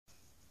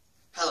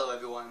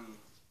everyone,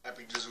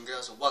 Epic Dudes and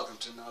Girls, so welcome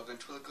to another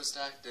Ventriloquist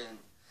act. And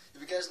if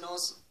you guys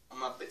notice,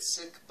 I'm a bit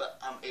sick, but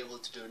I'm able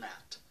to do an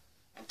act.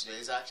 And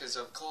today's act is,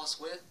 of course,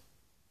 with...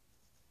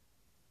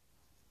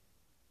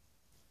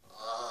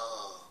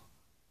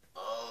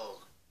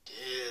 Oh, dude.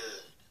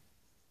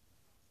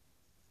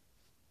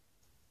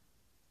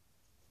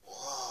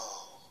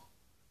 Whoa,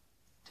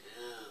 dude.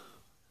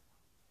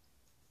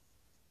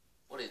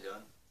 What are you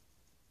doing?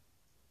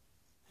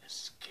 Your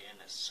skin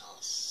is so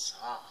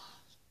soft.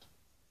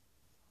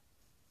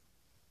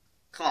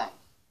 Come on,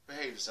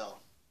 behave yourself.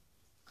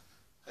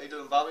 How you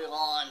doing, Bobby?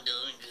 Oh, I'm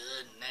doing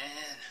good,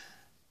 man.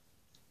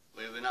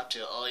 What have you been up to?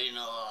 Oh,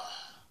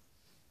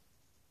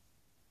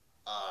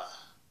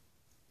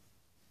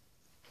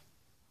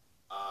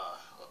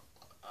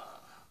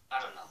 I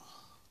don't know.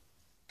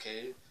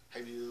 Okay,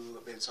 have you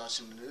been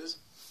watching the news?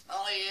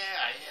 Oh,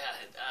 yeah.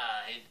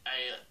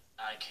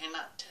 I came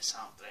up to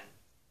something.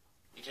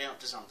 You came up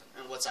to something,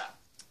 and what's that?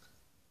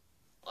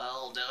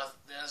 Well,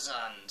 there's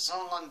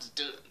someone to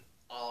do.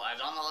 Well, I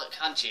don't know what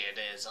country it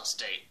is or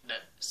state.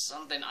 That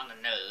something on the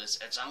news.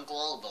 It's on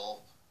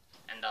global,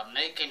 and I'm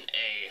making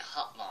a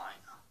hotline.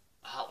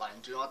 A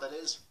hotline. Do you know what that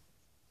is?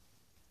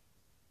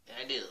 Yeah,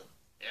 I do.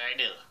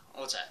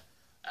 What's that?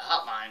 A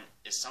hotline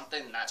is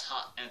something that's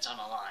hot and it's on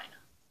a line.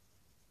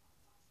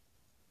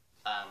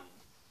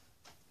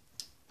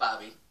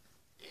 Bobby.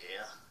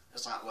 Yeah,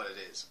 that's not what it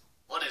is.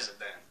 What is it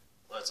then?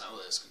 Well, it's not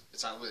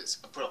what it's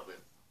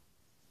appropriate.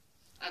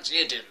 That's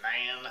you, dude,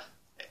 man.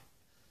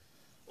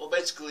 Well,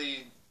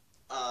 basically,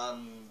 I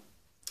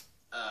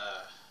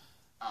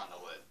don't know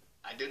what.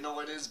 I do know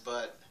what it is,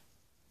 but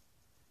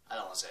I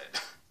don't want to say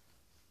it.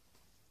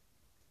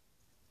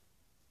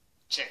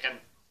 Chicken.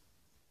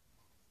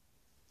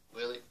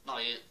 Really? No,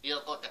 you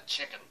look like a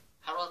chicken.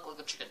 How do I look like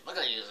a chicken? Look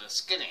at you, you're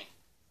skinny.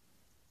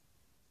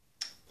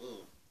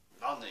 Ooh,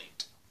 not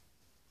neat.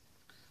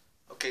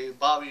 Okay,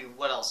 Bobby,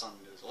 what else on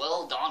the news?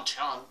 Well, Donald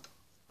Trump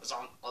is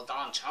on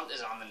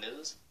the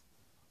news.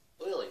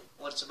 Really?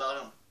 What's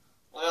about him?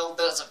 Well,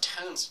 there's a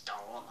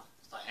tombstone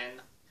for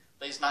him,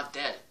 but he's not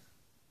dead.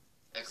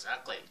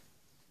 Exactly.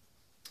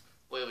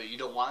 Wait, you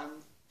don't want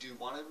him? Do you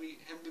want him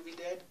to be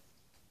dead?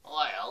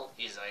 Well,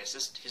 he's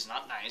racist. He's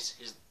not nice.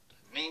 He's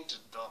mean to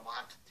the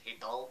black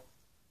people.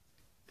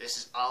 This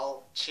is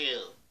all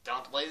true.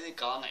 Don't lazy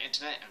go on the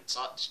internet and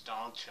search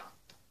Donald Trump.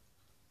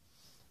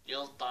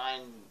 You'll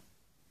find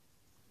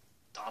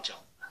Donald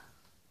Trump.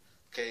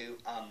 Okay,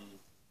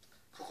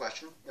 cool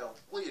question. Yo,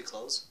 what are your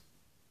clothes?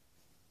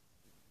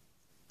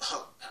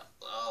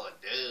 Oh,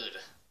 dude.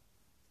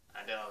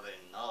 I don't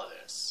even know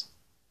this.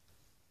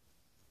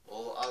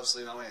 Well,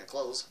 obviously not wearing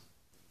clothes.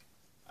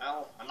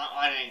 Well, I'm not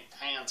wearing any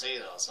pants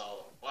either,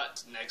 so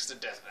what makes the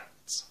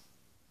difference?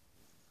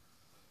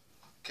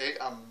 Okay,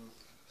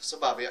 so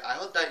Bobby, I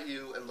hope that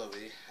you and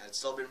Louie had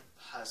still been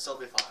fine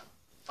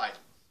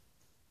fighting.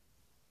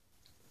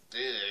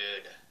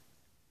 Dude.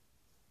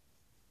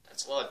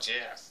 That's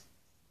legit.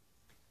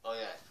 Oh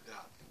yeah, I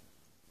forgot.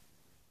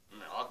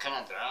 What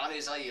kind of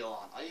brownies are you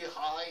on? Are you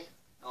high?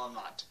 No, I'm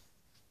not.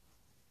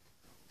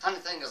 How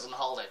many fingers I'm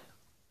holding?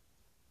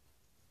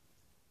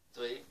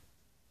 3.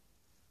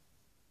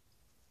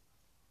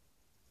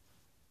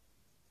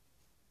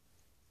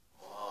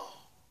 Whoa.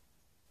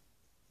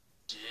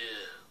 Dude.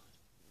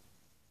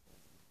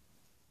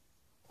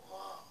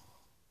 Whoa.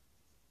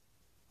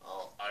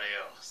 Oh,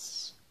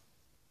 adios.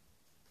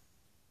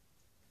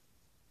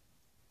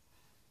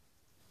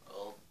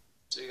 Well,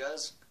 see you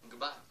guys, and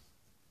goodbye.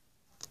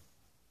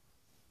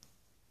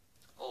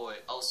 Oh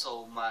wait,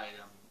 also I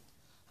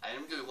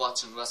am gonna be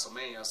watching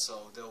WrestleMania,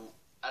 so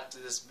after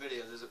this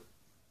video,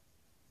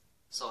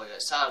 so yeah,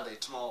 Saturday,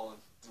 tomorrow,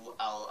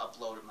 I'll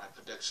upload my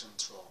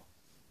predictions for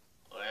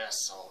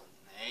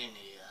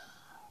WrestleMania.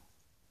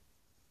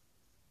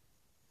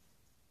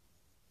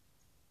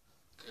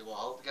 Okay, well, I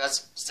hope you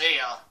guys see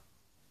ya.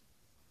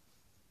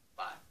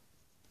 Bye.